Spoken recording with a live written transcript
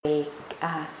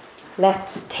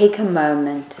let's take a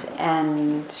moment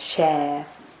and share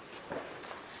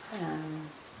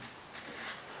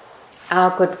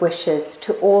our good wishes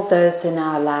to all those in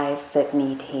our lives that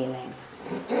need healing.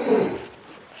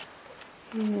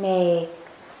 May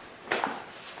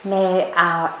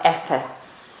our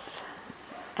efforts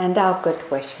and our good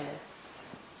wishes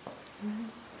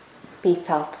be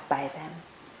felt by them.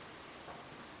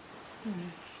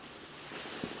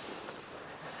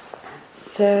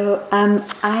 So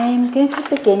I'm going to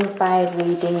begin by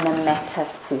reading the Metta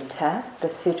Sutta, the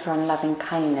Sutta on Loving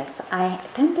Kindness. I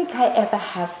don't think I ever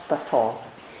have before.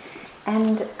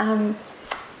 And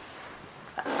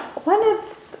one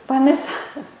of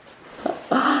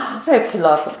I have to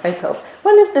laugh at myself.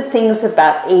 One of the things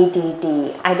about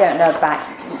ADD, I don't know about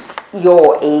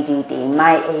your ADD,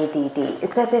 my ADD,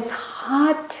 is that it's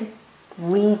hard to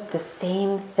read the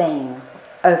same thing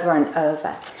over and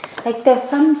over. Like there's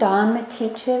some Dharma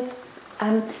teachers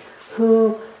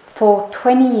who for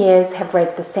 20 years have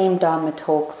read the same Dharma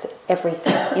talks every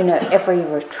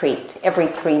retreat, every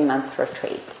 3-month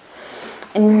retreat.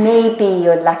 And maybe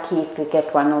you're lucky if you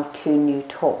get 1 or 2 new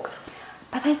talks.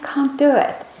 But I can't do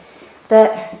it.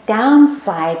 The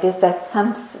downside is that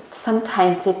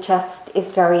sometimes it just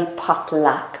is very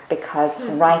potluck, because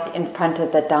right in front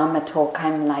of the Dharma talk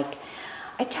I'm like,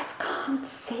 I just can't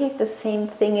say the same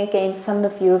thing again. Some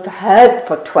of you have heard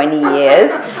for 20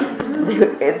 years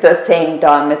the same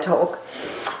Dharma talk.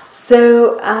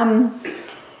 So,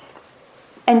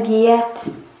 and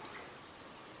yet,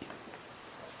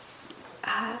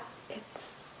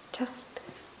 it's just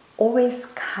always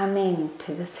coming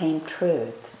to the same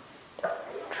truths, just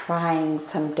trying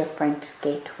some different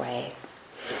gateways.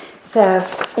 So,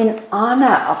 in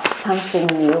honor of something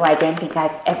new, I don't think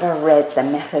I've ever read the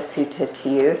Metta Sutta to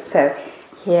you, so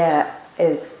here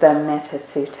is the Metta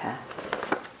Sutta.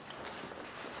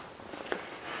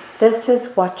 This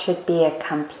is what should be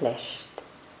accomplished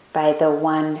by the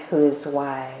one who is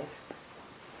wise,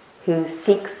 who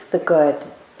seeks the good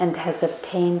and has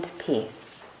obtained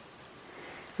peace.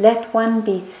 Let one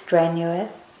be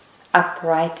strenuous,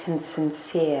 upright and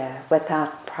sincere,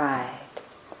 without pride,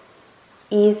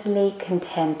 easily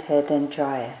contented and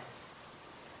joyous.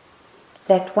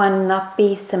 Let one not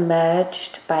be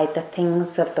submerged by the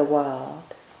things of the world.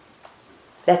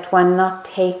 Let one not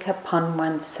take upon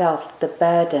oneself the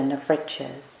burden of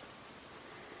riches.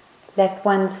 Let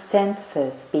one's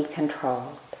senses be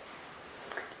controlled.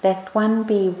 Let one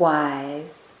be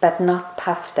wise, but not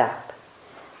puffed up,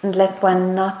 and let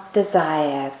one not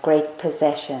desire great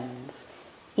possessions,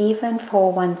 even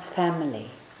for one's family.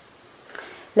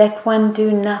 Let one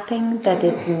do nothing that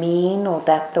is mean or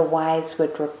that the wise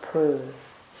would reprove.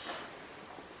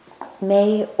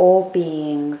 May all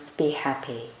beings be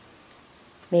happy.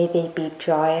 May they be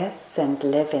joyous and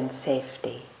live in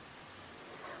safety.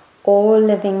 All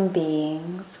living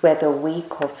beings, whether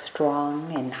weak or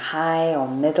strong, in high or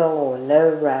middle or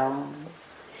low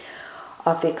realms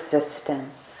of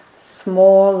existence,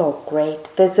 small or great,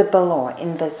 visible or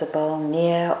invisible,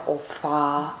 near or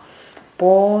far,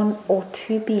 born or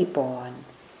to be born,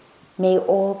 may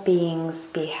all beings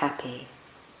be happy.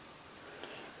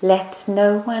 Let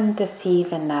no one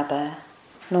deceive another,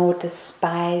 nor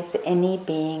despise any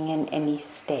being in any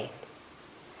state.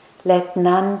 Let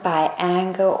none by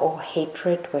anger or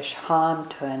hatred wish harm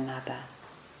to another.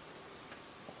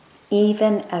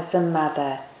 Even as a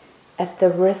mother, at the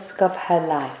risk of her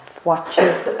life,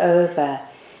 watches over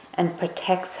and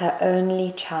protects her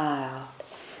only child,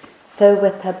 so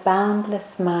with a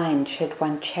boundless mind should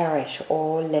one cherish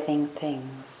all living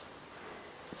things,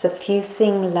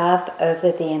 suffusing love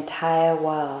over the entire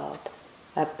world,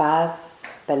 above,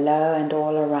 below and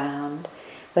all around,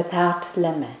 without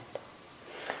limit.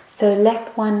 So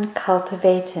let one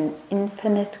cultivate an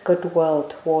infinite goodwill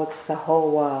towards the whole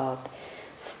world,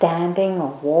 standing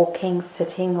or walking,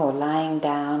 sitting or lying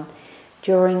down.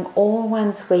 During all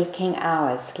one's waking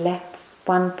hours, let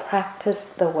one practice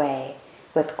the way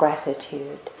with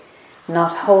gratitude,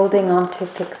 not holding on to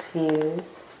fixed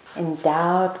views,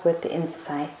 endowed with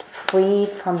insight, freed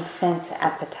from sense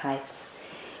appetites.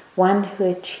 One who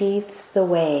achieves the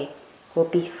way will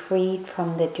be freed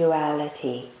from the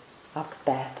duality of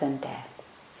birth and death.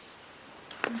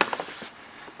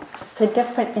 It's a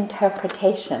different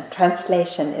interpretation,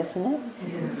 translation, isn't it?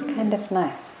 Yeah. It's kind of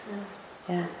nice.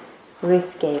 Yeah.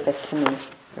 Ruth gave it to me,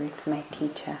 Ruth, my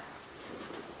teacher.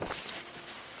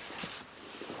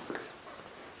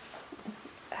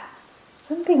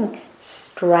 Something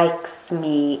strikes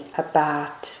me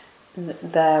about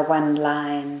the one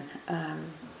line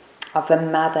of a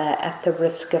mother at the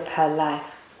risk of her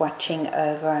life, watching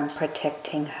over and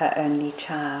protecting her only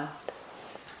child.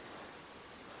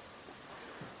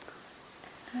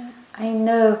 I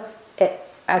know,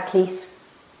 at least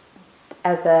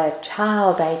as a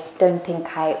child, I don't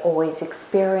think I always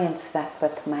experienced that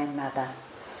with my mother.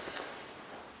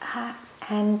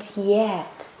 And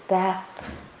yet,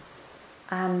 that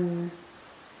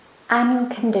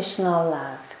unconditional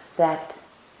love that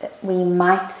we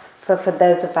might, for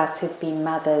those of us who've been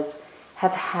mothers,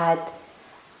 have had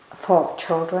for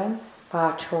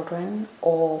our children,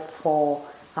 or for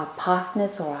our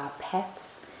partners or our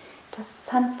pets, just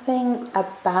something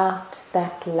about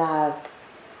that love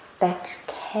that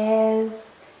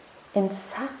cares in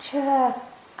such a,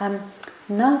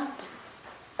 not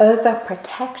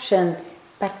overprotection,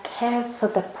 but cares for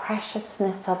the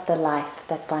preciousness of the life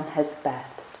that one has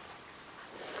birthed.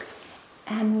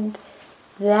 And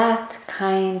that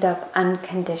kind of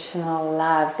unconditional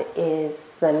love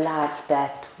is the love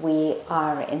that we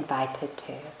are invited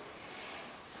to,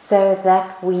 so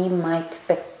that we might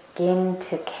begin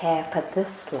to care for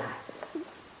this life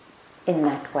in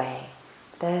that way,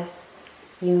 this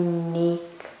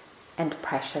unique and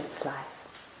precious life,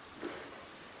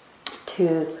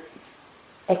 to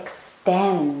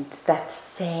extend that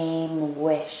same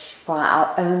wish for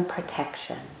our own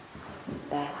protection,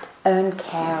 that own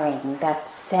caring, that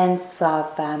sense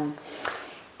of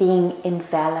being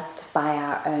enveloped by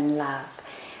our own love.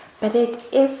 But it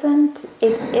isn't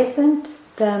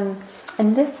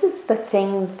and this is the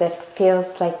thing that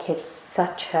feels like it's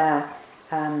such a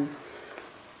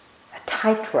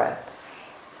tightrope,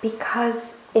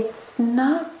 because it's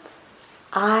not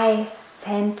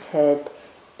I-centered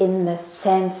in the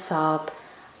sense of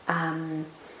I'm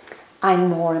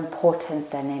more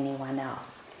important than anyone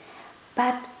else.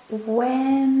 But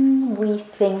when we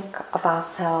think of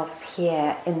ourselves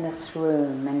here in this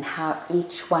room and how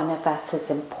each one of us is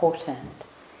important,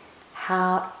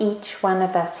 how each one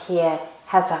of us here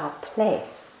has our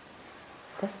place,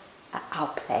 our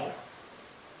place.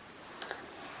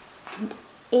 And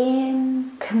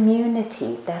in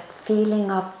community, that feeling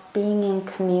of being in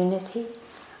community,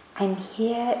 I'm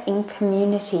here in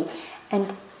community,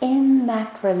 and in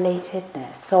that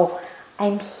relatedness, so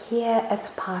I'm here as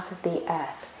part of the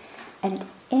earth, and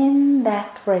in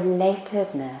that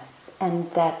relatedness and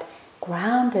that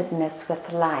groundedness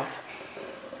with life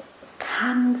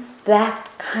comes that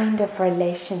kind of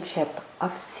relationship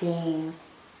of seeing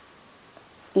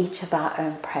each of our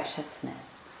own preciousness.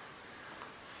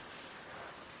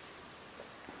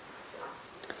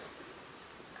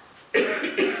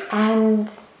 And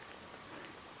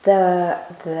the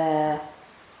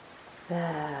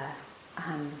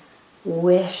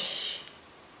wish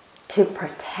to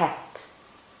protect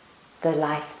the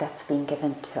life that's been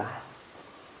given to us.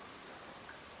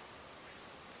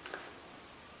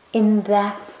 In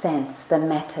that sense, the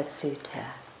Metta Sutta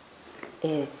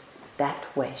is that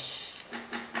wish,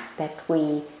 that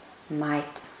we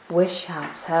might wish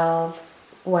ourselves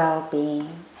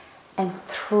well-being, and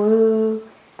through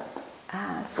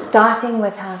starting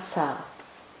with ourselves,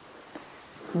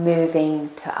 moving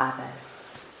to others.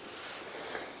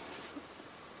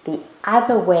 The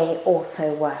other way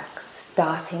also works,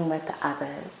 starting with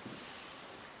others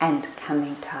and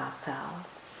coming to ourselves.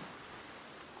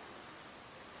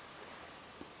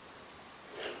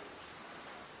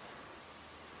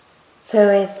 So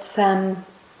it's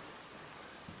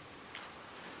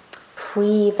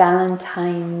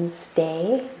pre-Valentine's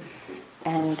Day,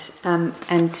 and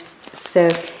so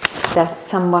that's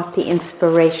somewhat the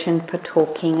inspiration for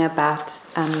talking about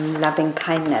loving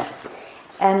kindness.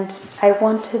 And I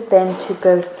wanted then to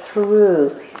go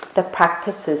through the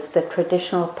practices, the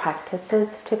traditional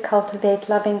practices to cultivate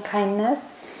loving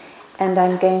kindness. And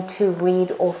I'm going to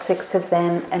read all 6 of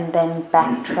them and then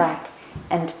backtrack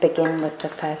and begin with the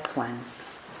first one.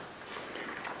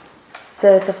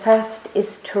 So the first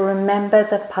is to remember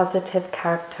the positive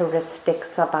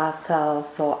characteristics of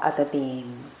ourselves or other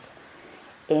beings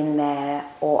in their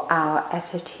or our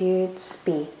attitude,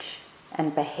 speech,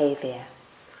 and behavior.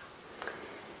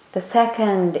 The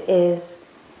second is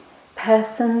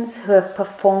persons who have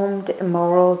performed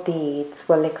immoral deeds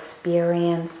will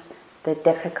experience the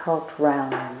difficult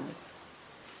realms.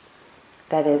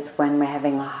 That is, when we're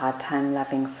having a hard time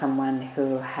loving someone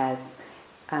who has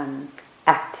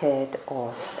acted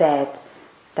or said,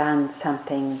 done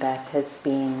something that has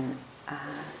been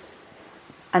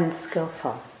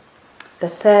unskillful. The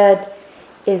third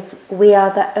is we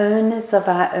are the owners of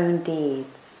our own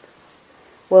deeds.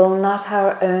 Will not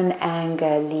our own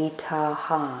anger lead to our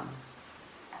harm?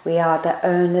 We are the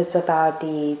owners of our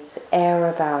deeds, heir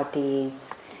of our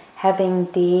deeds, having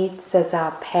deeds as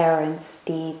our parents,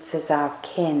 deeds as our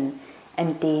kin,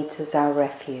 and deeds as our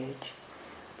refuge.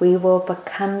 we will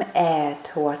become heir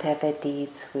to whatever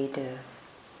deeds we do.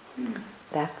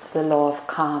 That's the law of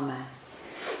karma.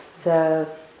 So,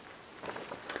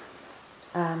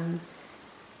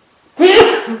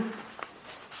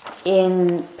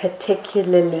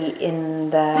 particularly in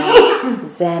the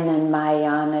Zen and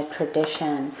Mahayana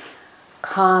tradition,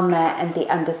 karma and the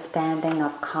understanding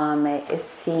of karma is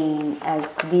seen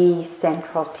as the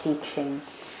central teaching,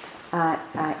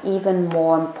 even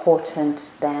more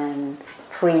important than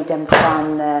freedom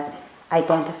from the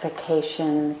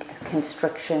identification,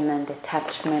 constriction, and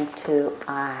attachment to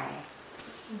I.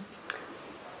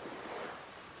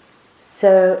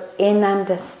 So in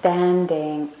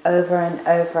understanding over and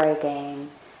over again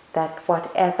that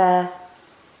whatever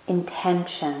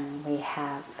intention we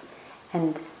have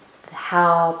and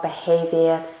how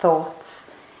behavior,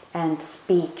 thoughts, and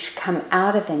speech come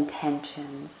out of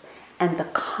intentions and the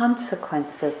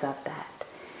consequences of that,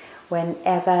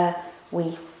 whenever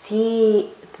we see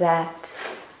that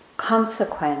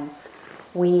consequence,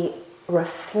 we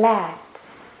reflect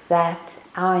that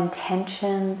our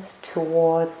intentions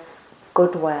towards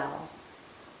goodwill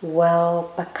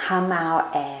will become our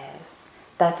heirs.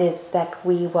 That is, that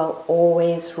we will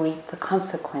always reap the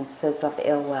consequences of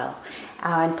ill will.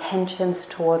 Our intentions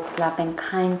towards loving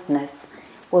kindness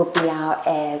will be our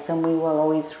heirs, and we will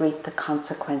always reap the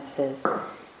consequences,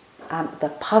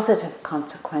 the positive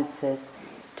consequences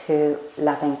to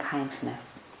loving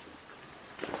kindness.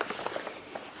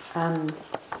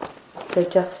 So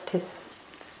just to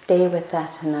stay with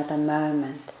that another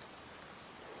moment.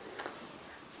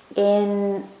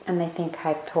 And I think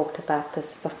I've talked about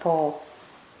this before,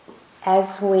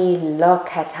 as we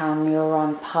look at our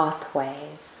neuron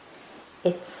pathways,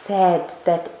 it's said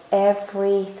that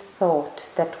every thought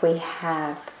that we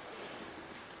have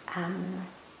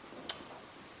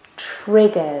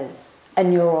triggers a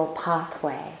neural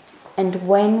pathway. And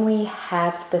when we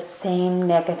have the same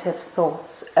negative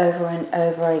thoughts over and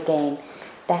over again,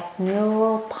 that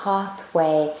neural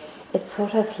pathway, it's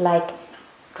sort of like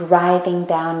driving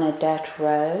down a dirt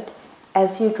road.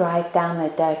 As you drive down a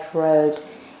dirt road,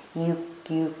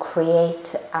 you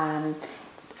create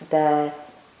the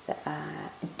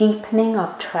deepening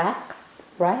of tracks,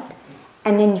 right?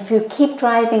 And then if you keep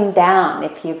driving down,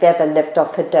 if you've ever lived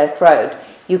off a dirt road,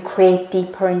 you create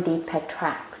deeper and deeper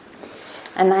tracks.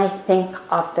 And I think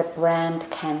of the Grand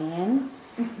Canyon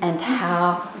and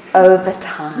how over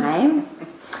time,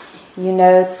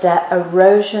 the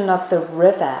erosion of the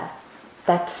river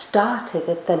that started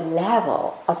at the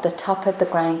level of the top of the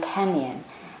Grand Canyon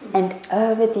and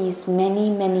over these many,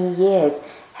 many years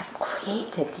have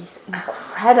created these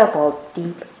incredible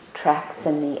deep tracks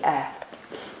in the earth.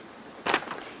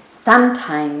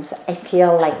 Sometimes I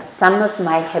feel like some of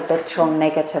my habitual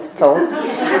negative thoughts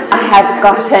have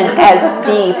gotten as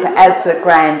deep as the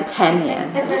Grand Canyon,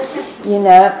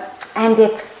 and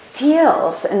it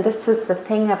feels, and this is the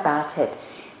thing about it,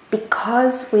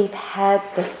 because we've had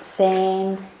the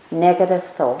same negative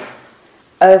thoughts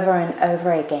over and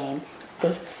over again,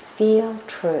 they feel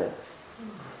true.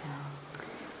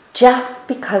 Just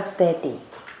because they're deep.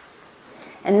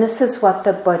 And this is what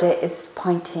the Buddha is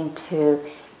pointing to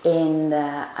in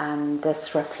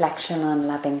this reflection on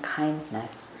loving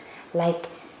kindness. Like,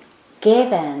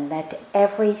 given that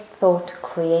every thought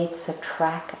creates a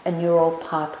track, a neural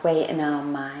pathway in our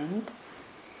mind,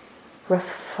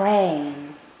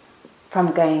 refrain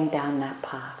from going down that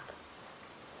path.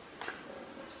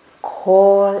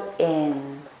 Call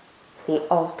in the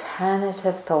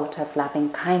alternative thought of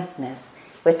loving kindness,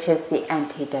 which is the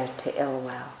antidote to ill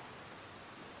will.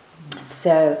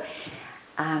 So,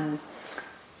 I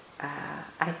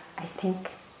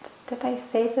think, did I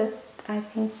say that?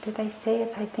 Did I say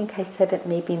it? I think I said it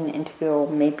maybe in the interview or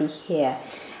maybe here.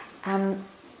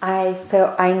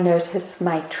 So I notice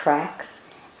my tracks,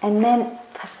 and then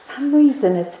for some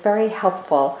reason it's very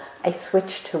helpful. I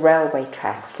switch to railway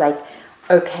tracks. Like,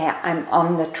 okay, I'm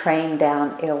on the train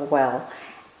down ill will,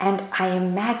 and I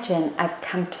imagine I've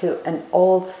come to an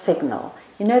old signal.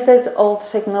 You know those old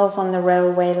signals on the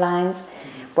railway lines,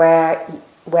 where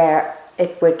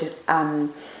it would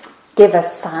give a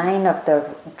sign of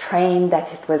the train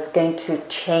that it was going to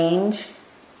change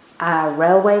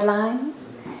railway lines.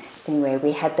 Anyway,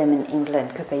 we had them in England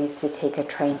because I used to take a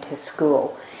train to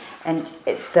school. And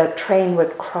the train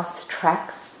would cross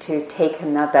tracks to take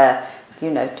another,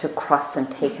 to cross and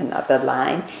take another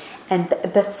line. And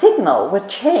the signal would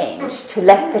change to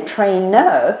let the train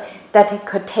know that it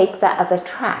could take the other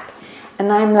track.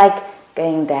 And I'm like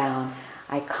going down,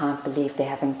 I can't believe they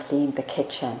haven't cleaned the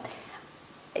kitchen.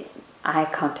 I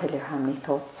can't tell you how many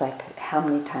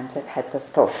times I've had this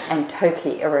thought. I'm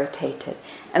totally irritated.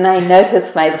 And I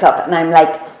notice myself and I'm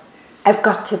like, I've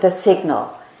got to the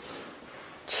signal.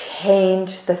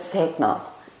 Change the signal.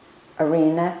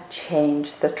 Arena,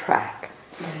 change the track.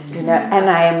 You know, and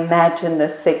I imagine the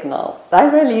signal. I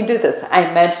really do this. I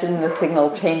imagine the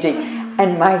signal changing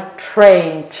and my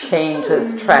train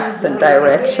changes tracks and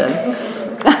direction.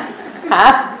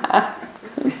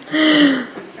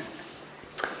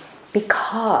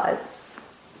 Because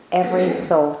every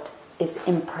thought is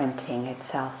imprinting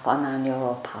itself on our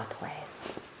neural pathways.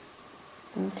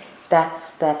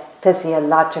 That's the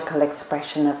physiological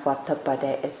expression of what the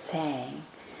Buddha is saying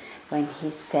when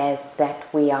he says that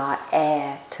we are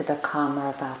heir to the karma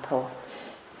of our thoughts,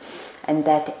 and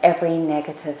that every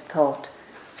negative thought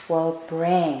will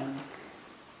bring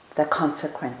the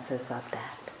consequences of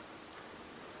that.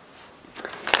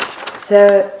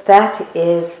 So that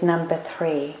is number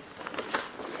 3.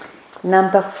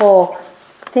 Number 4,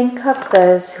 think of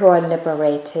those who are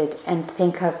liberated and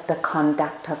think of the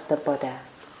conduct of the Buddha.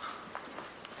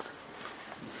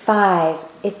 5,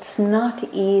 it's not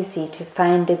easy to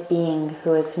find a being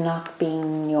who has not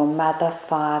been your mother,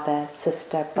 father,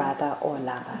 sister, brother, or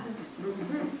lover.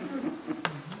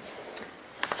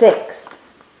 6,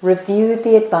 review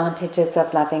the advantages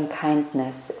of loving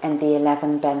kindness and the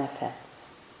 11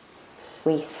 benefits.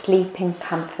 We sleep in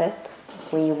comfort,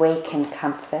 we wake in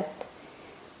comfort,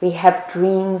 we have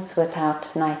dreams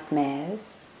without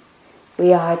nightmares,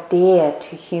 we are dear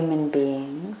to human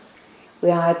beings,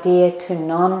 we are dear to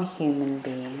non-human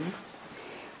beings,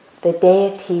 the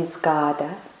deities guard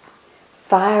us,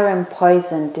 fire and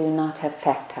poison do not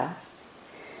affect us,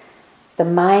 the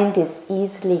mind is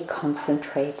easily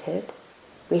concentrated,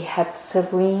 we have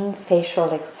serene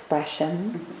facial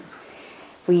expressions,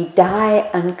 we die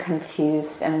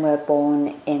unconfused and we're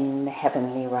born in the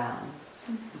heavenly realms.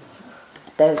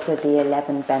 Those are the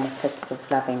 11 benefits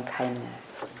of loving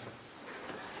kindness.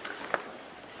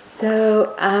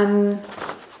 So,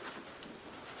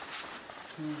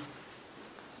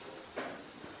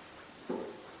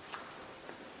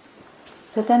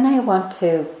 then I want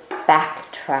to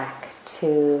backtrack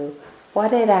to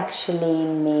what it actually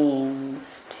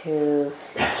means to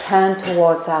turn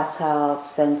towards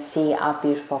ourselves and see our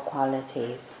beautiful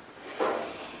qualities.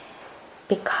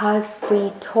 Because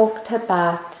we talked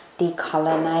about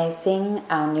decolonizing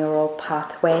our neural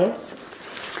pathways,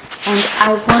 and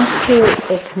I want to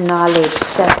acknowledge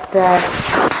that the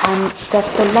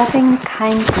loving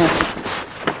kindness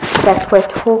that we're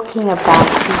talking about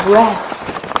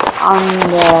rests on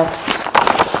the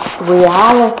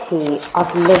reality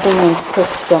of living in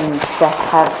systems that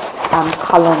have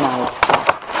colonized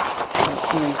us.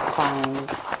 Let me find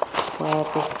where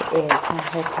this is. I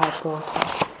hope I brought it.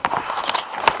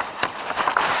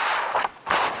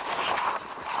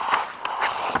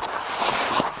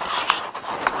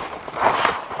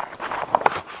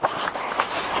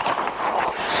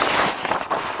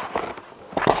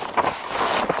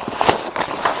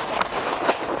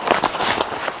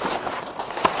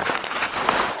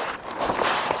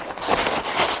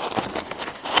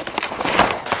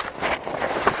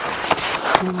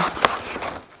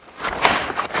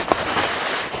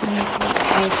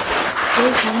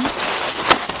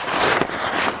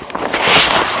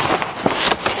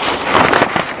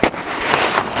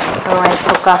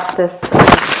 This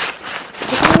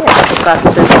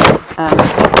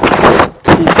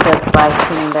piece of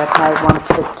writing that I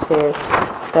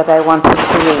wanted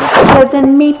to read. So then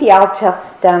maybe I'll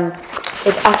just.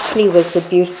 It actually was a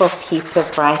beautiful piece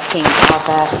of writing of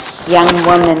a young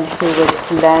woman who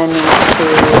was learning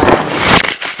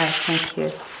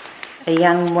to. A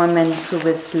young woman who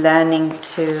was learning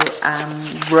to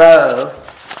row,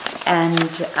 and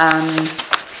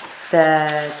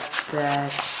the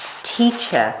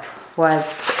teacher was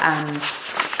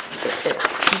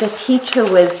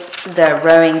the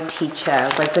rowing teacher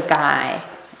was a guy,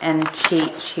 and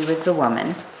she was a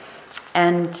woman,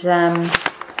 and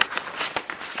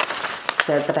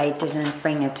but I didn't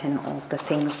bring it in all the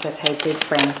things that I did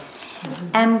bring,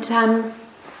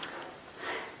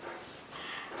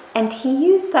 and he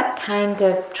used that kind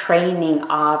of training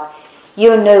of,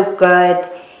 you're no good,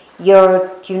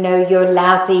 you're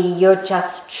lousy, you're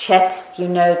just shit,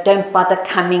 don't bother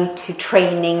coming to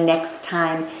training next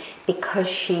time, because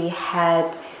she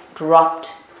had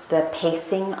dropped the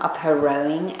pacing of her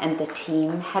rowing and the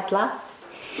team had lost.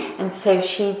 And so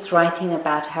she's writing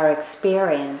about her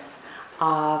experience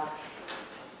of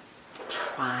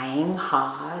trying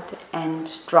hard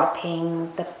and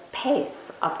dropping the pace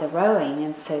of the rowing,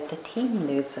 and so the team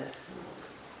loses.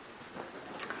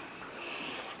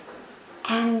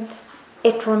 And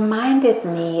it reminded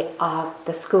me of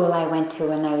the school I went to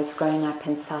when I was growing up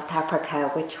in South Africa,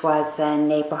 which was a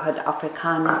neighborhood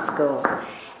Afrikaner school.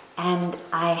 And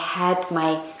I had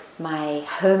my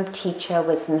home teacher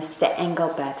was Mr.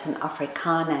 Engelbert, an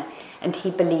Afrikaner, and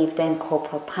he believed in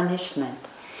corporal punishment.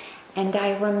 And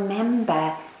I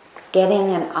remember getting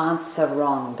an answer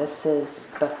wrong. This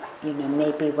is,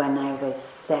 maybe when I was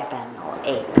 7 or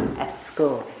 8 at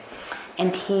school.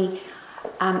 And he,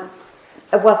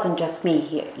 it wasn't just me,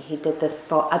 he did this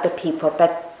for other people,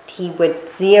 but he would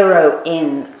zero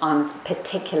in on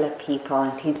particular people,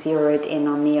 and he zeroed in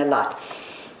on me a lot.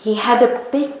 He had a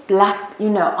big black,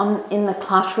 in the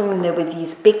classroom there were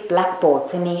these big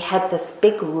blackboards, and he had this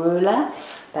big ruler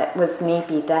that was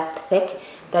maybe that thick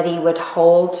that he would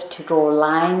hold to draw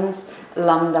lines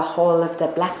along the whole of the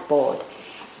blackboard.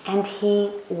 And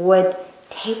he would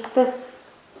take this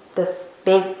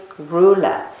big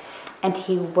ruler, and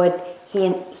he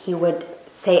would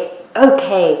say,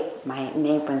 "Okay," my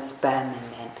name was Berman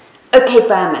then, "Okay,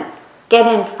 Berman, get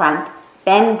in front,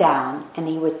 bend down," and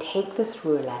he would take this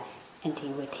ruler and he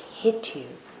would hit you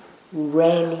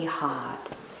really hard.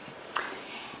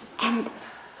 And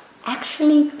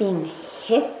actually being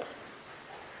hit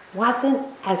wasn't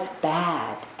as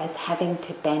bad as having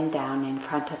to bend down in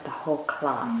front of the whole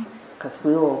class, because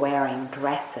we were wearing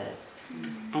dresses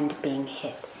and being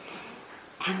hit.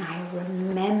 And I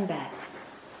remember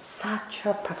such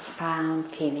a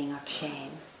profound feeling of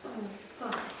shame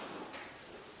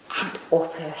and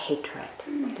also hatred.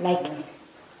 Like,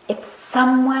 if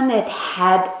someone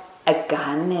had a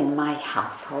gun in my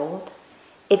household,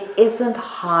 it isn't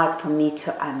hard for me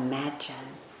to imagine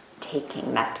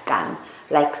taking that gun,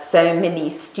 like so many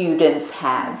students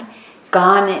have,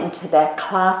 gone into their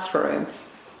classroom,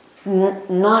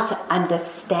 not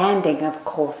understanding, of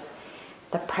course,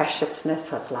 the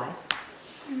preciousness of life,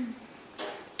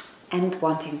 and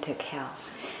wanting to kill.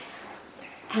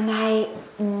 And I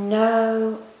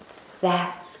know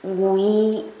that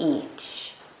we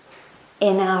each,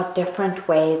 in our different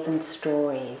ways and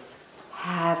stories,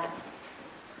 have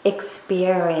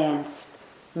experienced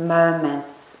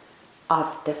moments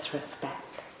of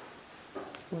disrespect,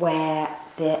 where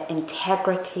the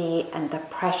integrity and the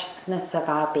preciousness of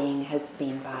our being has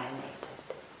been violated.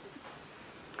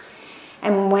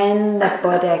 And when the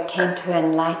Buddha came to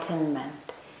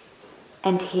enlightenment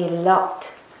and he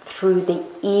looked through the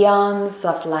eons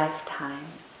of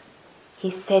lifetimes,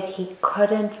 he said he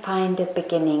couldn't find a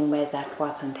beginning where that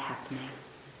wasn't happening.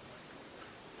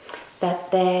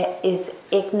 That there is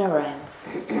ignorance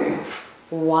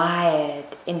wired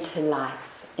into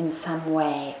life in some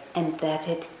way, and that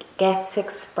it gets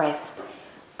expressed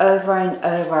over and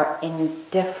over in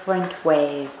different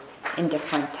ways in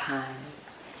different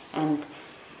times. And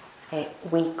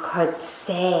we could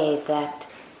say that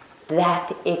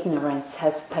that ignorance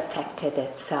has perfected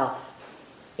itself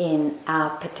in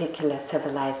our particular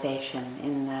civilization,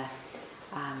 in the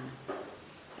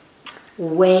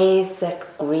ways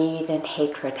that greed and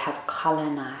hatred have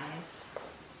colonized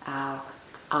our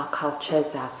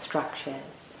cultures, our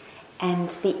structures, and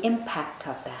the impact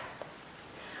of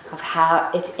that, of how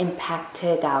it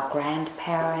impacted our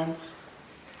grandparents,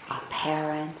 our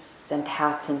parents, and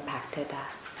how it's impacted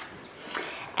us.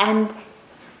 And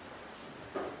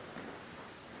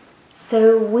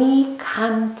so we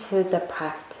come to the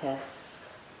practice,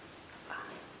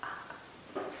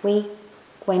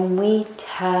 when we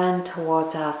turn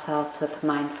towards ourselves with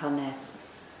mindfulness,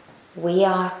 we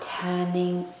are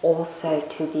turning also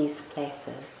to these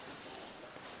places.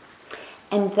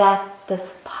 And that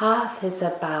this path is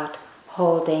about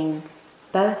holding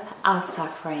both our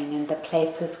suffering and the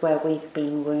places where we've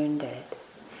been wounded,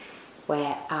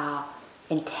 where our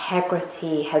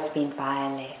integrity has been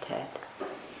violated,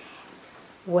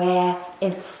 where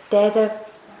instead of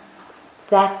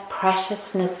that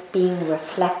preciousness being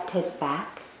reflected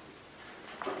back,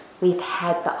 we've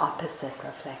had the opposite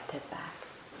reflected back.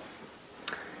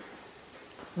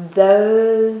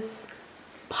 Those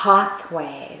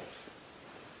pathways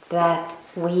that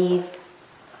we've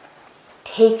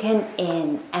taken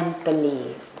in and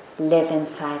believed live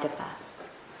inside of us.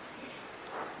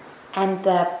 And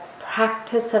the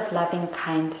practice of loving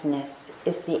kindness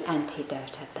is the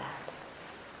antidote of that.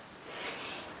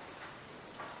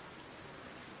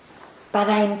 But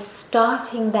I'm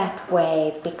starting that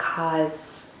way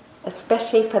because,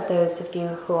 especially for those of you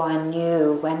who are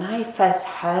new, when I first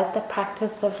heard the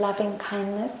practice of loving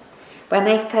kindness, when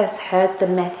I first heard the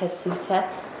Metta Sutta,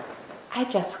 I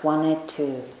just wanted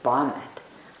to vomit.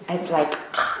 I was like,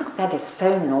 that is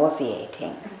so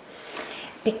nauseating.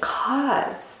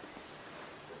 Because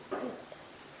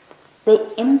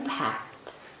the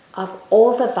impact of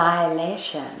all the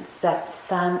violations that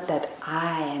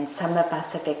I and some of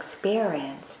us have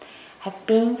experienced have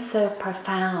been so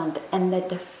profound, and the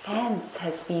defense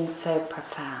has been so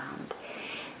profound,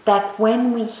 that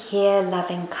when we hear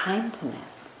loving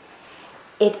kindness,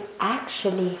 it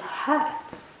actually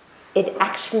hurts. It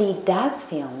actually does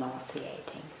feel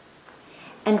nauseating.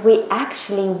 And we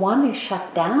actually want to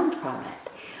shut down from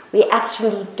it. We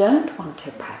actually don't want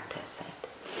to practice it.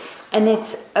 And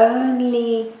it's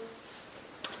only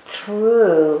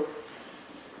through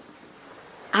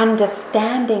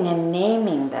understanding and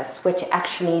naming this, which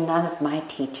actually none of my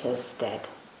teachers did,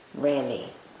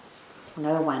 really.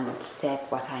 No one said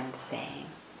what I'm saying.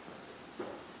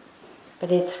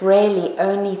 But it's really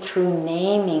only through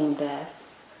naming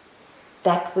this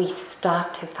that we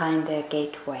start to find a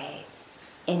gateway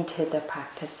into the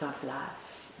practice of love,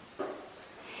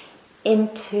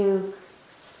 into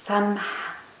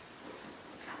somehow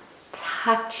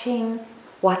touching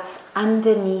what's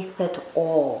underneath it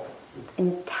all,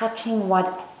 in touching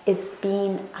what is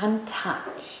being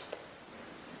untouched.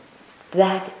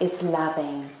 That is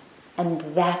loving, and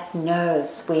that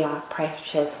knows we are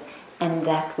precious and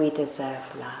that we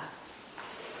deserve love.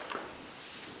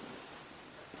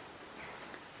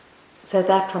 So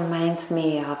that reminds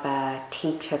me of a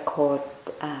teacher called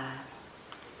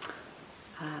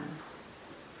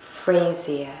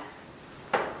Frazier,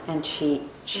 and she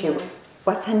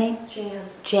what's her name?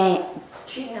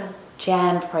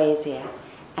 Jan Frazier,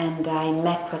 and I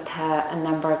met with her a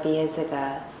number of years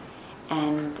ago,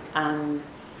 and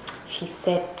she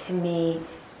said to me,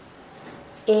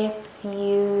 if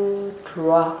you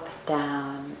drop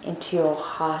down into your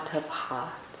heart of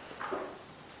hearts,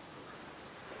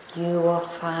 you will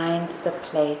find the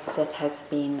place that has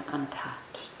been untouched.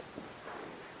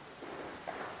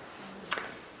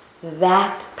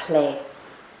 That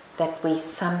place that we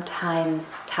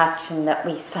sometimes touch and that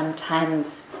we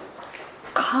sometimes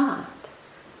can't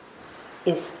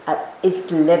is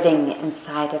living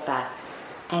inside of us,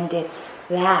 and it's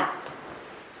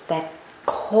that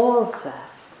calls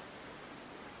us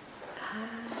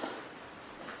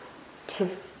to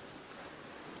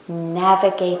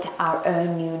navigate our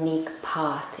own unique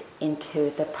path into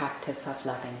the practice of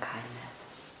loving kindness.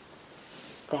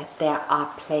 That there are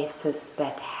places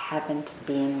that haven't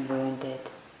been wounded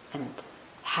and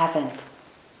haven't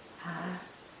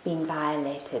been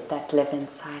violated, that live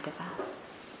inside of us.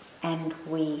 And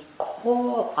we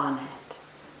call on it,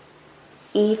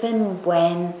 even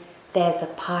when there's a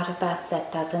part of us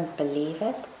that doesn't believe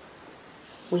it.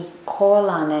 We call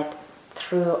on it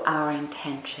through our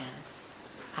intention.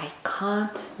 I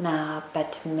can't now,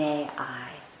 but may I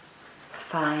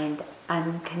find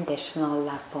unconditional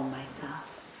love for myself.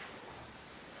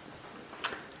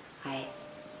 I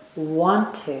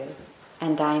want to,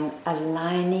 and I'm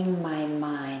aligning my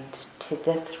mind to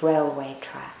this railway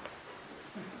track.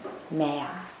 May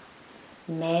I?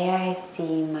 May I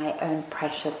see my own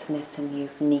preciousness and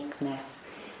uniqueness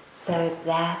so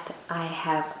that I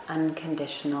have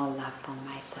unconditional love for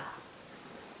myself.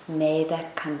 May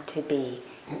that come to be,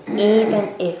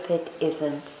 even if it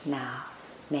isn't now.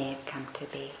 May it come to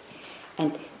be.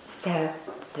 And so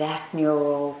that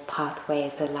neural pathway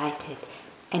is alighted,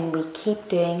 and we keep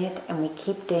doing it, and we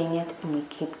keep doing it, and we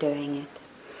keep doing it.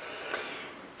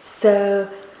 So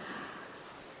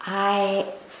I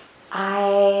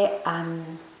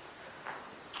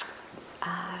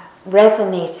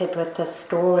resonated with the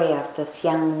story of this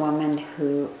young woman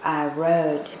who I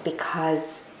wrote,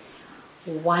 because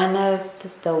one of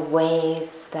the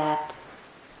ways that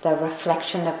the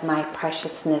reflection of my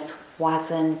preciousness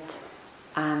wasn't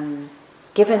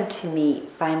given to me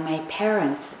by my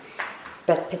parents,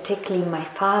 but particularly my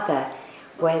father,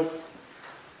 was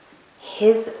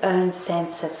his own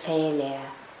sense of failure,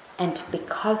 and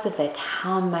because of it,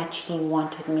 how much he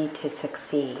wanted me to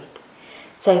succeed.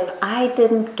 So if I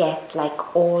didn't get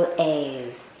like all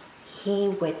A's, he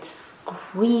would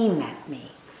scream at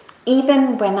me.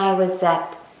 Even when I was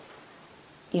at,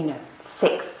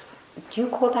 6. Do you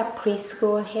call that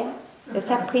preschool here? Is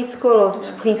that preschool or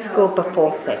preschool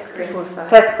before 6?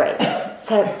 First grade.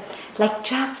 So like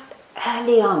just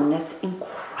early on, this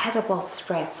incredible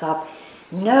stress of,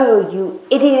 no, you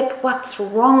idiot, what's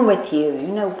wrong with you?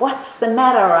 What's the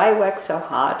matter? I work so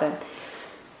hard. And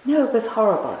no, it was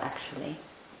horrible, actually.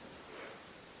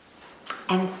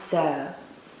 And so,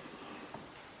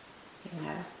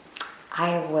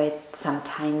 I would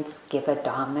sometimes give a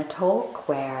Dharma talk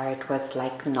where it was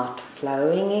like not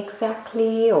flowing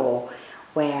exactly, or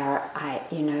where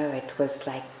it was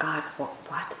like, God,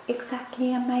 what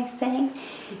exactly am I saying?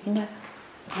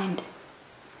 And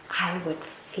I would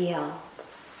feel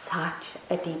such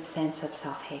a deep sense of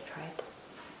self-hatred.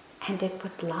 And it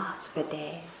would last for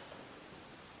days.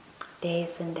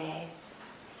 Days and days.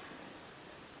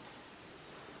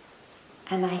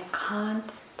 And I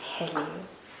can't tell you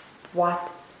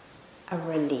what a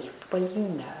relief, well, you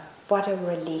know, what a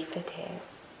relief it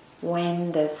is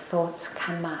when those thoughts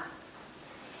come up,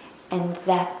 and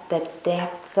that the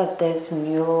depth of those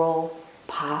neural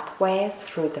pathways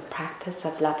through the practice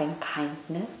of loving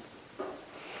kindness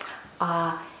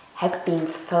have been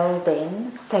filled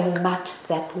in so much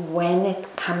that when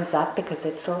it comes up, because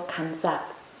it still comes up,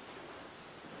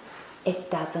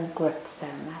 it doesn't grip so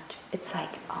much. It's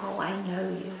like, oh, I know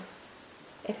you.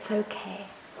 It's okay.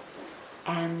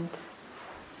 And,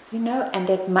 you know, and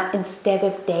it might, instead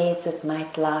of days, it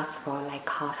might last for like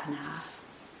half an hour.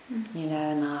 You know,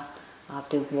 and I'll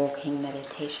do walking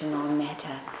meditation or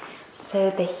metta. So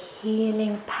the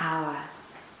healing power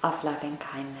of loving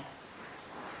kindness.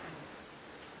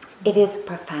 It is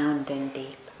profound and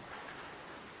deep.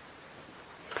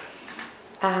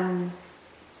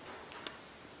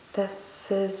 This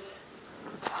is,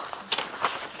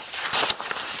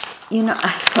 you know,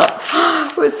 I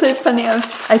thought, what's so funny,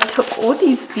 I took all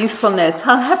these beautiful notes.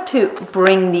 I'll have to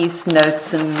bring these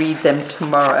notes and read them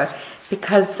tomorrow,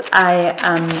 because I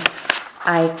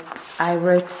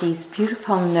wrote these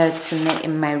beautiful notes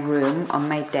in my room on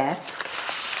my desk,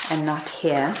 and not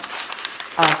here.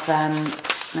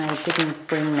 I didn't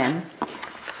bring them.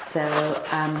 So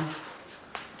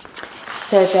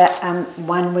the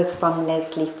one was from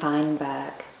Leslie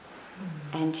Feinberg,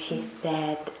 and she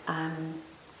said,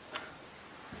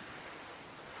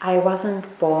 I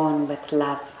wasn't born with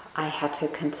love, I had to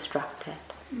construct it.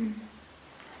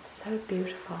 So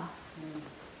beautiful.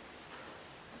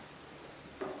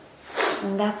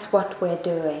 And that's what we're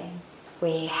doing.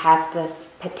 We have this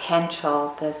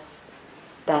potential,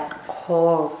 that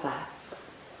calls us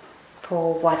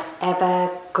for whatever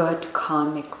good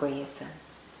karmic reason,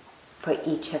 for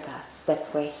each of us that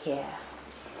we're here,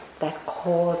 that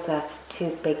calls us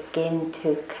to begin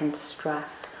to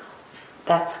construct.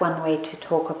 That's one way to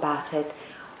talk about it,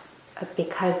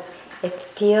 because it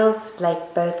feels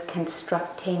like both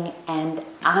constructing and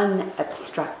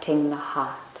unobstructing the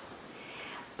heart.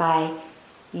 By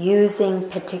using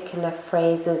particular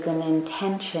phrases and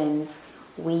intentions,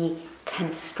 we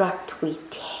construct, we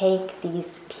take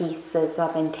these pieces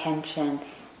of intention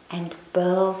and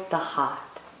build the heart.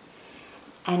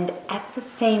 And at the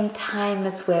same time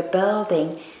as we're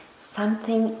building,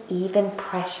 something even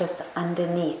precious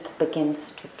underneath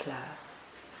begins to flow.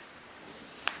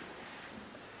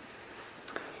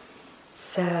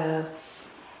 So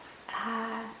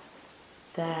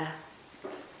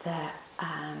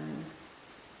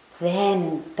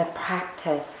then the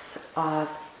practice of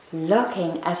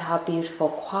looking at our beautiful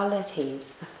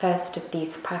qualities, the first of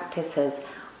these practices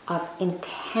of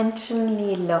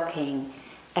intentionally looking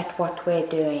at what we're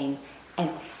doing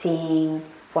and seeing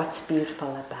what's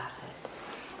beautiful about it.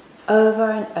 Over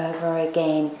and over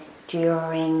again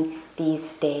during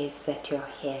these days that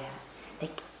you're here.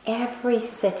 Like every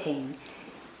sitting,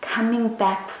 coming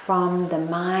back from the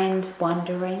mind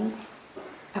wandering,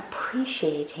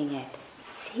 appreciating it,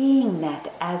 seeing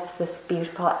that as this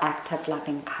beautiful act of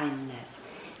loving kindness,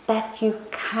 that you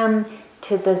come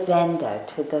to the zendo,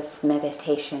 to this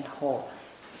meditation hall,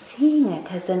 seeing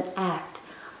it as an act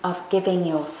of giving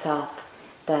yourself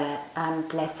the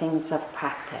blessings of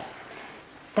practice,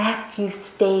 that you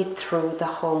stayed through the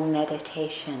whole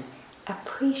meditation,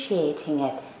 appreciating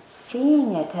it,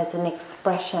 seeing it as an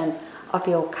expression of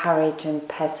your courage and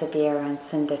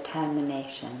perseverance and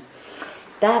determination.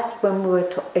 That's when we were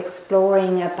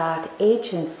exploring about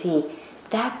agency,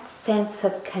 that sense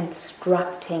of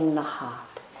constructing the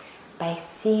heart, by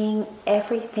seeing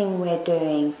everything we're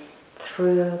doing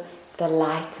through the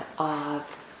light of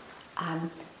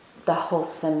the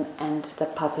wholesome and the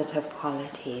positive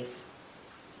qualities.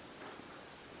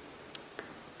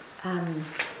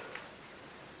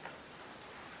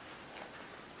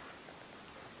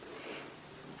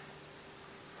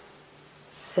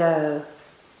 So,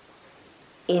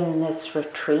 in this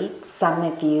retreat, some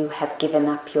of you have given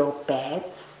up your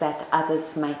beds that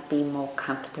others might be more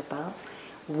comfortable.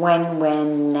 When we're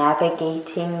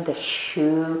navigating the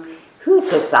shoe, who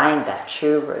designed that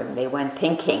shoe room? They weren't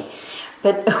thinking.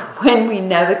 But when we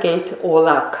navigate all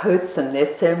our coats, and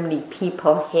there's so many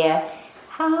people here,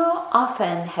 how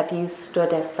often have you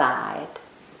stood aside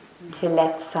to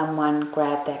let someone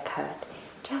grab their coat?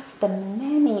 Just the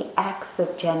many acts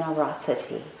of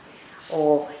generosity.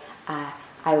 Or I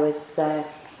was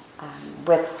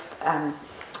with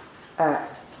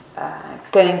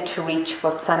going to reach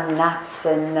for some nuts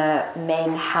in the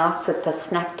main house at the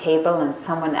snack table, and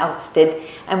someone else did,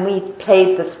 and we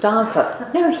played the stanza,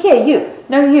 no, here, you,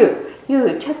 no, you,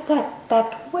 just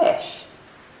that wish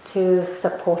to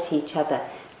support each other.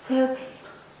 So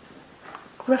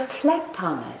reflect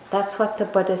on it. That's what the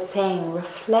Buddha is saying.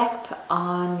 Reflect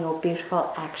on your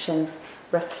beautiful actions,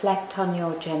 reflect on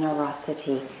your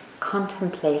generosity,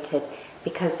 contemplate it,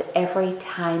 because every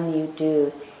time you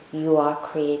do, you are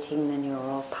creating the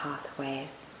neural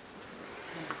pathways.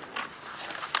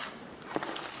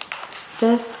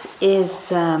 This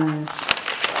is a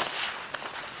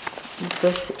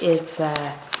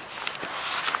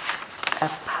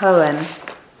poem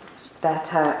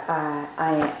that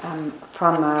I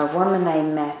from a woman I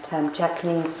met,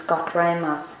 Jacqueline Scott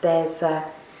Ramos. There's a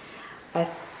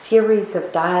series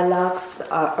of dialogues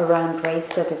around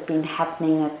race that have been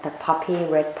happening at the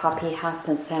Red Poppy House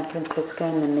in San Francisco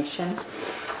in the Mission.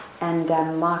 And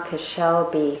Marcus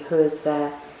Shelby, who is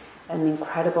an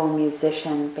incredible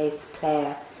musician, bass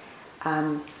player,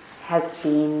 has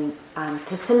been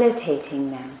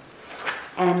facilitating them.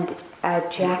 And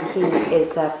Jackie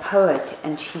is a poet,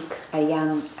 and a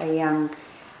young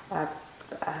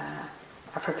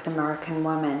African American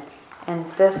woman. And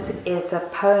this is a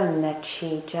poem that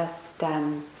she just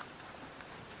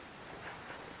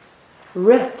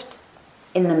riffed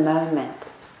in the moment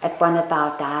at one of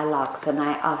our dialogues, and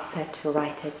I asked her to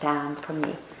write it down for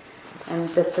me. And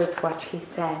this is what she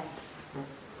says.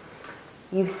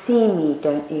 You see me,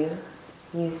 don't you?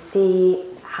 You see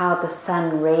how the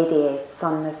sun radiates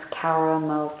on this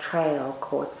caramel trail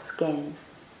called skin.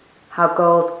 How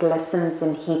gold glistens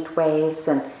in heat waves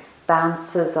and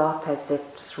bounces off as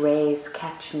its rays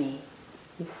catch me.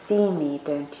 You see me,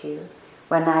 don't you?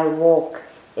 When I walk,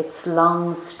 its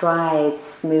long strides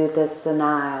smooth as the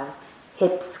Nile.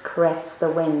 Hips caress the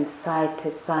wind side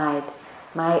to side.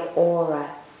 My aura,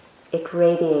 it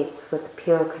radiates with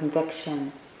pure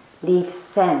conviction, leaves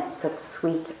scents of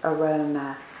sweet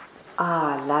aroma.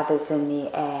 Ah, love is in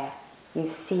the air. You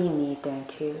see me,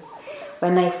 don't you?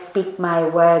 When I speak, my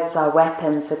words are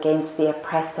weapons against the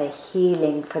oppressor,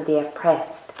 healing for the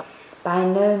oppressed. By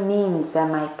no means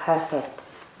am I perfect.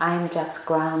 I am just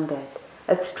grounded.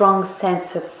 A strong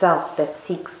sense of self that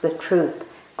seeks the truth,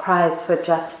 cries for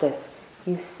justice.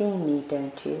 You see me,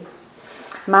 don't you?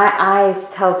 My eyes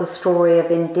tell the story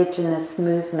of indigenous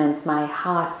movement. My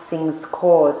heart sings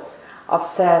chords of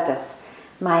service.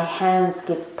 My hands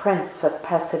give prints of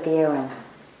perseverance.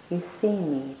 You see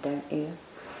me, don't you?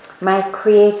 My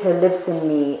Creator lives in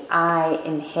me, I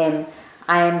in Him.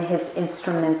 I am His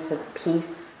instruments of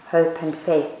peace, hope and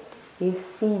faith. You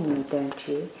see me, don't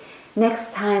you?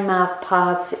 Next time our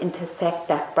paths intersect,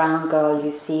 that brown girl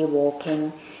you see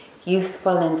walking,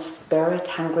 youthful in spirit,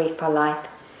 hungry for life,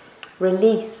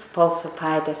 release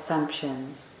falsified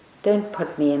assumptions. Don't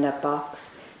put me in a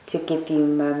box to give you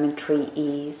momentary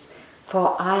ease,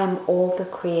 for I am all the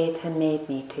Creator made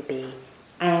me to be.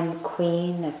 I am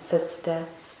queen, a sister,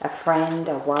 a friend,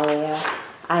 a warrior.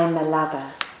 I am a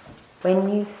lover.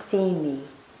 When you see me,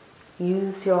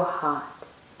 use your heart.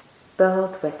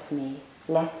 Build with me.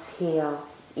 Let's heal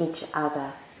each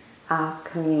other, our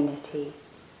community.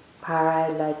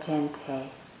 Para la gente.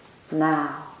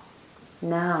 Now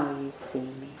you see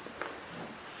me.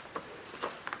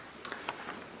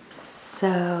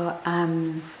 So,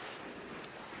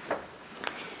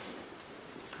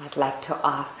 I'd like to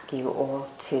ask you all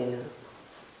to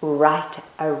write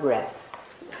a riff.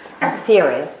 I'm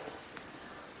serious.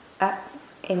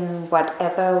 In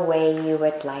whatever way you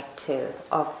would like to,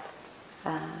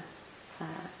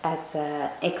 as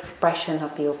an expression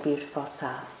of your beautiful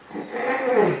self.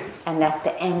 And at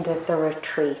the end of the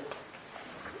retreat,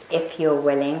 if you're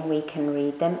willing, we can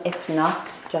read them. If not,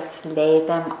 just lay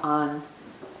them on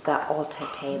the altar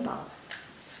table.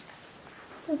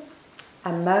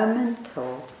 A moment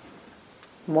or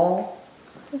more,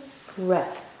 just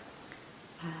riff.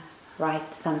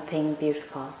 Write something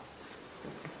beautiful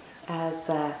as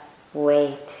a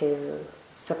way to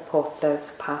support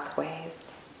those pathways.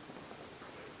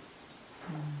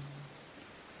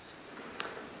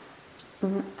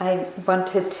 I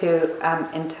wanted to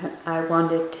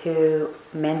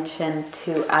mention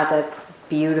two other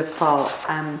beautiful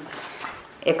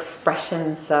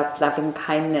expressions of loving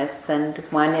kindness, and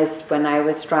one is when I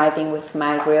was driving with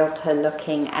my realtor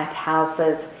looking at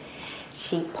houses,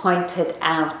 she pointed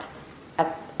out a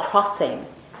crossing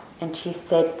and she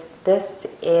said, this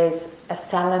is a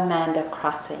salamander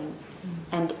crossing,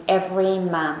 and every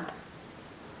month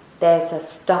there's a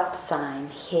stop sign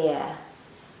here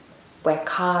where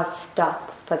cars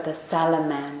stop for the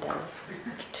salamanders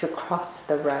to cross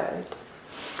the road.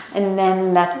 And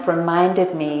then that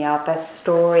reminded me of a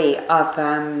story of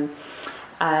a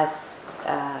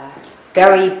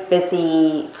very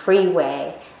busy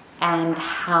freeway, and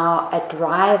how a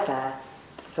driver,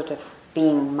 sort of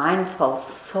being mindful,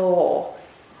 saw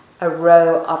a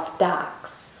row of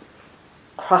ducks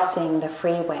crossing the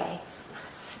freeway,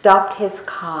 stopped his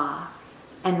car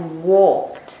and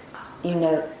walked,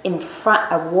 in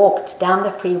front, walked down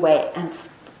the freeway and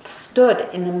stood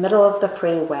in the middle of the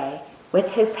freeway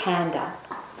with his hand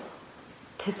up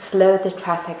to slow the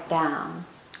traffic down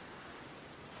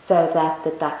so that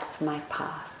the ducks might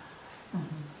pass.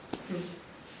 Mm-hmm.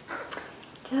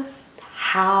 Just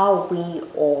how we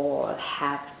all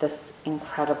have this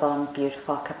incredible and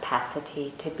beautiful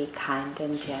capacity to be kind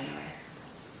and generous.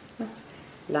 That's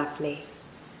lovely.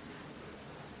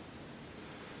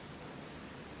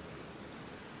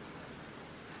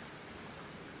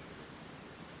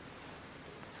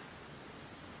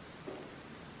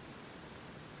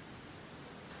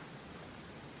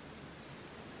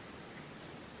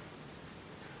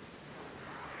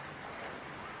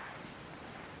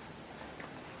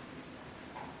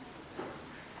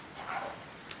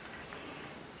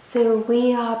 So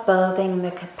we are building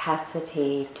the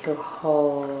capacity to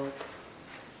hold,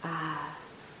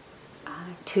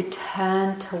 to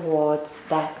turn towards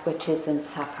that which is in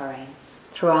suffering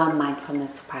through our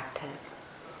mindfulness practice,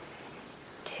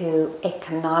 to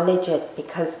acknowledge it,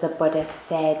 because the Buddha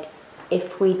said,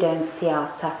 if we don't see our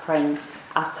suffering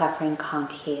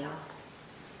can't heal.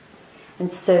 And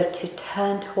so to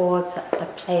turn towards the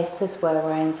places where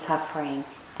we're in suffering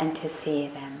and to see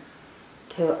them,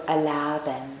 to allow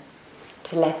them,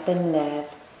 to let them live,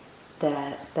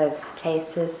 those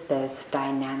places, those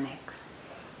dynamics,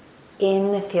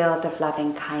 in the field of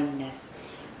loving kindness.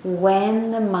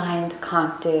 When the mind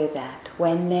can't do that,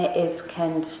 when there is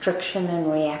constriction and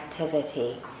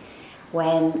reactivity,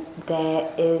 when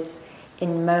there is,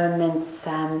 in moments,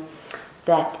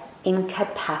 that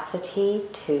incapacity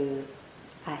to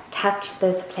touch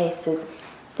those places,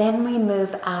 then we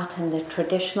move out, and the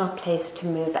traditional place to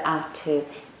move out to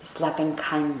is loving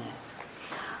kindness.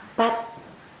 But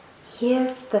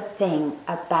here's the thing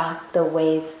about the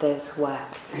ways those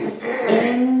work.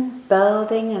 In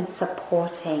building and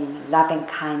supporting loving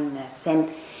kindness,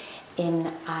 and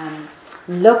in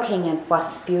looking at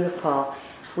what's beautiful,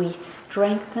 we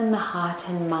strengthen the heart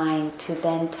and mind to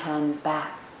then turn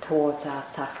back towards our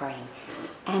suffering.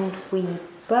 And we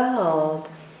build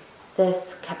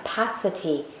this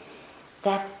capacity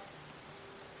that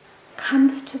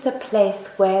comes to the place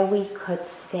where we could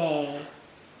say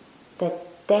the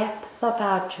depth of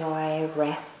our joy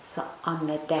rests on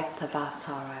the depth of our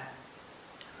sorrow.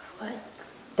 What?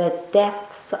 The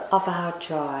depths of our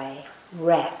joy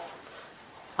rests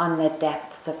on the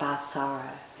depths of our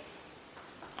sorrow.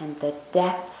 And the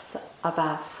depths of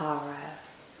our sorrow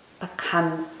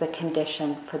becomes the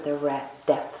condition for the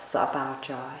depths of our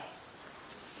joy.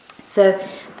 So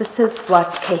this is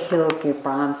what Cahill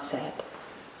Gibran said.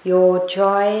 Your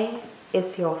joy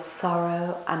is your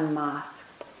sorrow unmasked.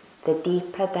 The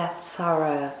deeper that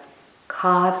sorrow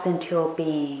carves into your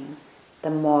being, the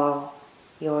more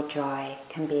your joy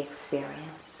can be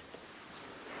experienced.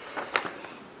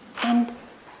 And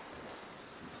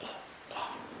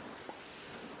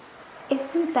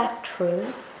isn't that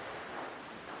true?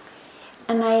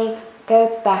 And I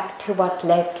go back to what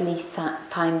Leslie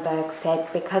Feinberg said,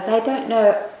 because I don't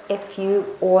know if you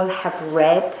all have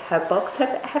read her books.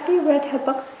 Have you read her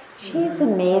books? She's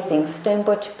amazing, Stone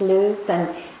Butch Blues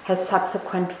and her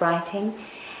subsequent writing,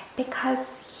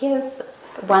 because here's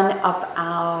one of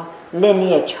our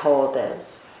lineage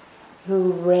holders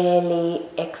who really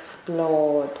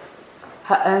explored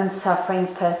her own suffering,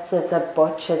 first as a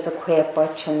butch, as a queer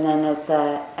butch, and then as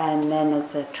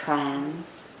a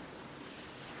trans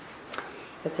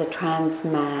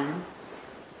man,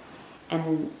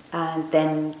 and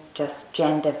then just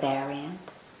gender variant.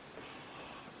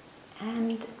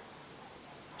 And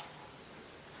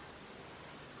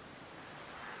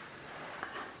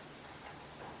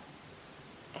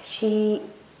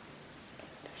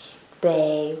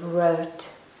they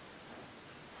wrote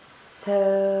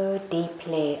so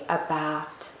deeply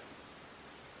about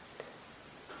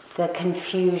the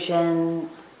confusion,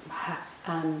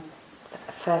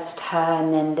 first her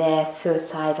and then their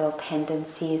suicidal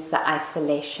tendencies, the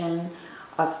isolation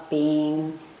of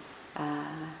being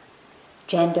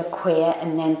genderqueer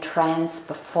and then trans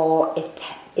before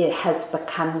it has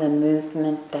become the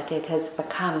movement that it has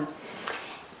become.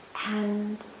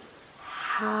 And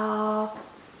how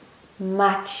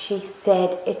much she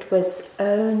said it was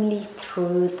only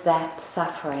through that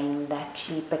suffering that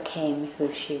she became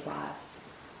who she was.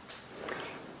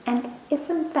 And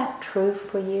isn't that true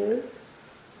for you?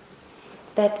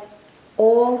 That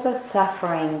all the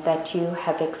suffering that you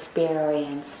have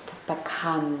experienced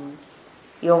becomes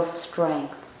your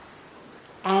strength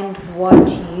and what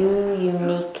you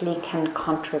uniquely can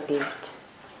contribute.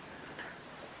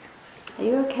 Are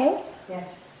you okay?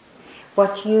 Yes.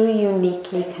 What you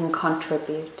uniquely can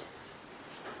contribute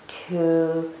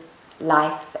to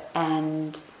life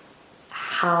and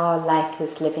how life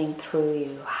is living through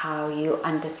you, how you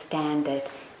understand it,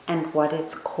 and what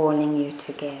it's calling you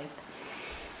to give.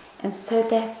 And so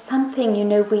there's something,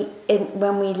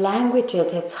 when we language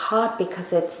it, it's hard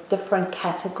because it's different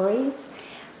categories,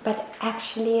 but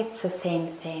actually it's the same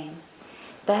thing.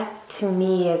 That to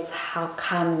me is how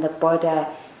come the Buddha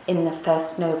in the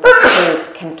First Noble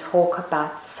Truth can talk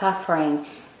about suffering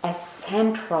as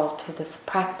central to this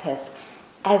practice,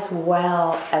 as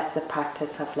well as the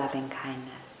practice of loving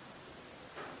kindness.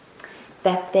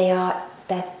 That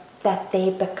they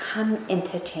become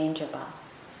interchangeable.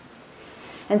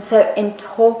 And so in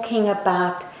talking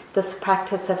about this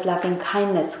practice of loving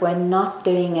kindness, we're not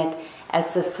doing it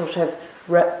as a sort of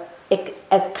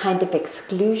as kind of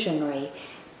exclusionary,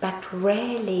 but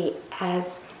really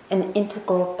as an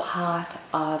integral part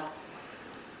of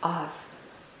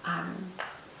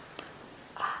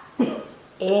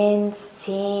in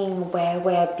seeing where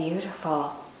we're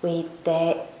beautiful,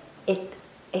 it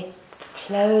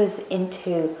flows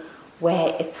into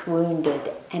where it's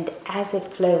wounded, and as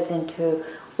it flows into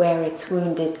where it's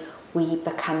wounded, we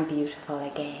become beautiful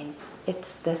again.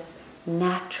 It's this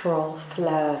natural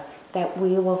flow that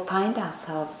we will find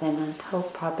ourselves in until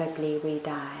probably we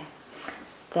die.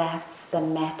 That's the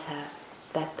metta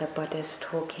that the Buddha is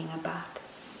talking about.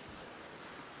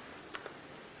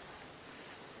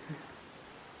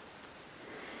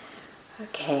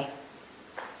 Okay,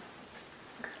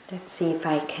 let's see if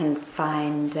I can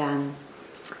find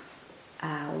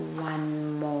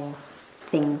one more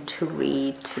thing to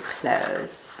read to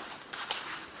close.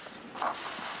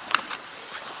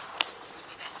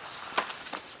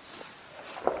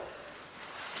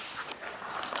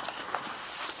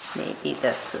 Maybe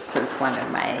this is one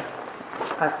of my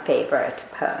favorite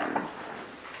poems.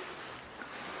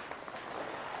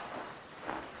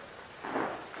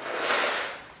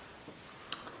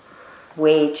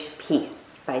 Wage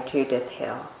Peace by Judith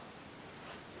Hill.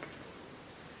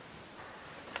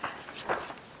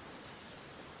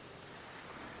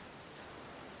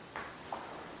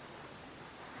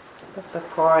 But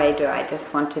before I do, I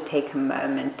just want to take a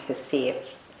moment to see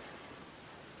if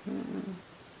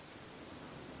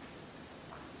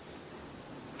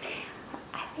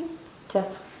I think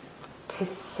just to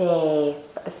say,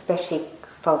 especially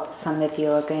for some of you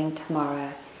who are going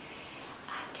tomorrow,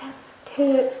 just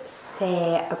to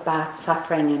say about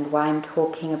suffering and why I'm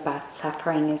talking about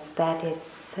suffering is that it's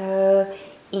so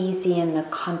easy in the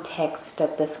context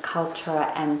of this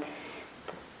culture and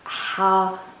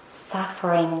how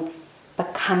suffering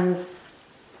becomes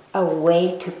a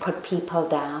way to put people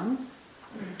down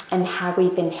and how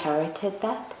we've inherited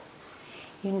that.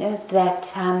 You know, that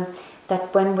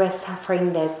when we're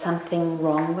suffering there's something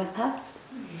wrong with us.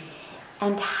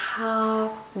 And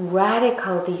how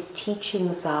radical these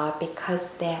teachings are, because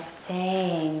they're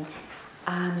saying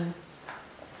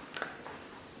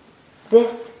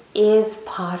this is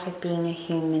part of being a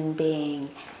human being,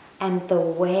 and the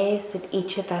ways that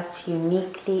each of us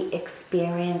uniquely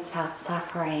experience our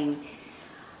suffering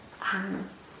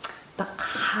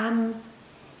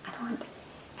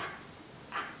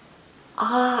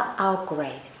are our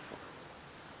grace.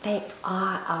 They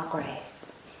are our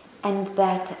grace. And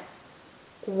that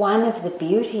one of the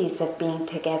beauties of being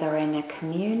together in a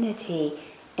community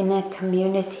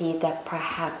that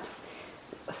perhaps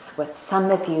with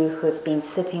some of you who have been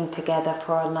sitting together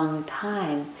for a long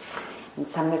time, and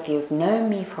some of you have known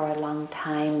me for a long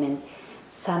time, and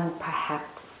some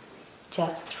perhaps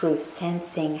just through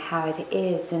sensing how it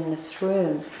is in this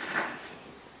room,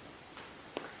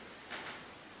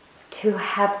 to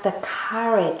have the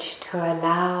courage to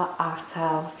allow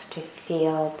ourselves to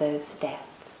feel those depths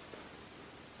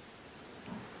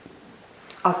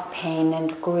of pain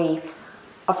and grief,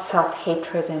 of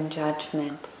self-hatred and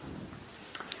judgment,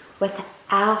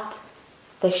 without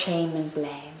the shame and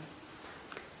blame.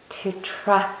 To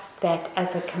trust that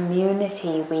as a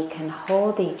community we can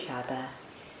hold each other,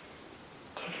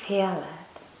 to feel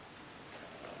it.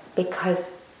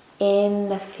 Because in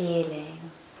the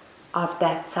feeling of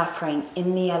that suffering,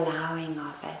 in the allowing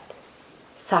of it,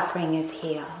 suffering is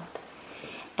healed.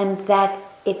 And that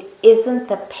it isn't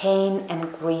the pain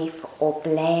and grief or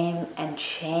blame and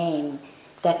shame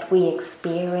that we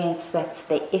experience that's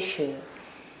the issue.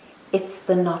 It's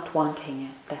the not wanting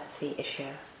it that's the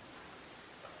issue.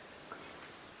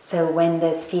 So when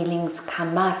those feelings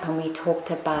come up, and we talked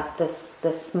about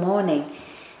this morning,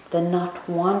 the not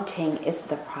wanting is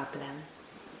the problem.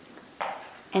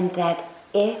 And that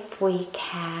if we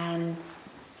can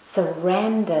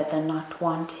surrender the not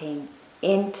wanting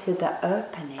into the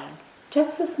opening,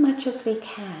 just as much as we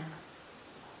can,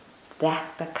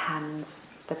 that becomes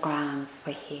the grounds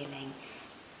for healing.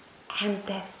 And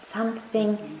there's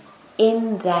something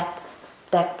in that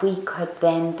we could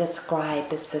then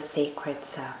describe as the sacred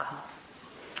circle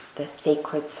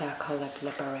of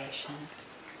liberation,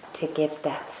 to give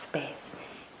that space,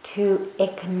 to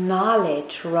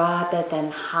acknowledge rather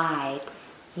than hide.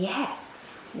 Yes,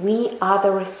 we are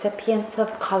the recipients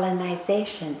of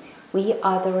colonization, we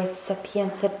are the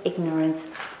recipients of ignorance,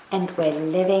 and we're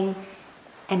living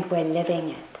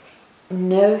it.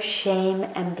 No shame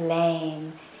and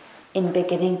blame in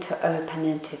beginning to open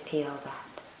and to feel that.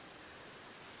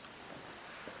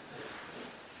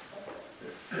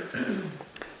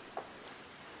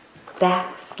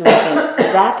 That's loving.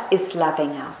 That is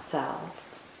loving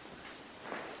ourselves.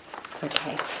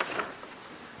 Okay.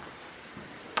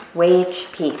 Wage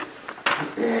peace.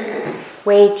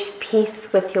 Wage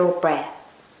peace with your breath.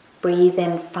 Breathe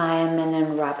in firemen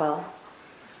and rubble.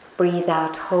 Breathe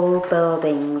out whole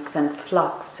buildings and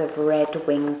flocks of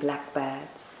red-winged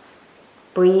blackbirds.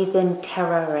 Breathe in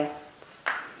terrorists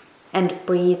and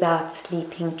breathe out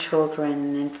sleeping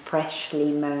children and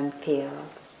freshly mown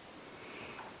fields.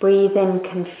 Breathe in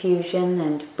confusion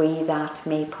and breathe out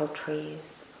maple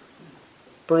trees.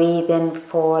 Breathe in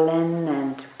fallen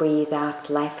and breathe out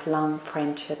lifelong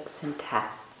friendships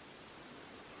intact.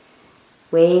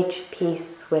 Wage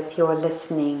peace with your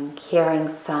listening, hearing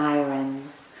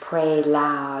sirens, pray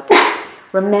loud.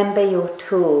 Remember your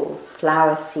tools,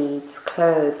 flower seeds,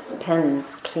 clothes,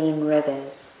 pins, clean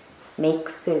rivers. Make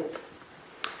soup.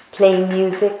 Play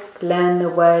music, learn the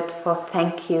word for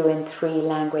thank you in 3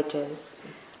 languages.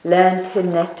 Learn to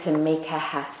knit and make a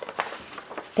hat.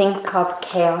 Think of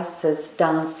chaos as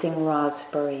dancing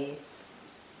raspberries.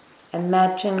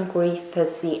 Imagine grief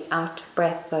as the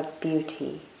out-breath of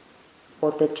beauty,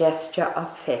 or the gesture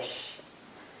of fish.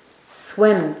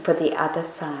 Swim for the other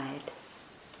side.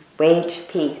 Wage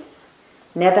peace.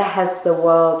 Never has the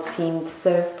world seemed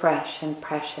so fresh and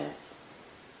precious.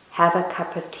 Have a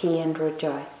cup of tea and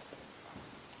rejoice.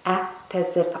 Act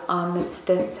as if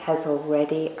armistice has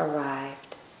already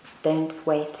arrived. Don't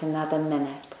wait another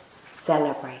minute.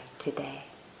 Celebrate today.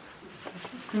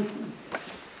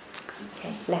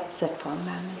 Okay, let's sit for a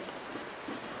moment.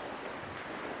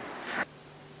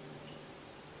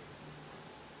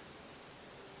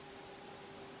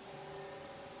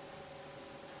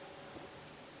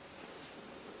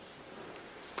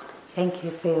 Thank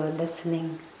you for your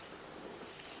listening.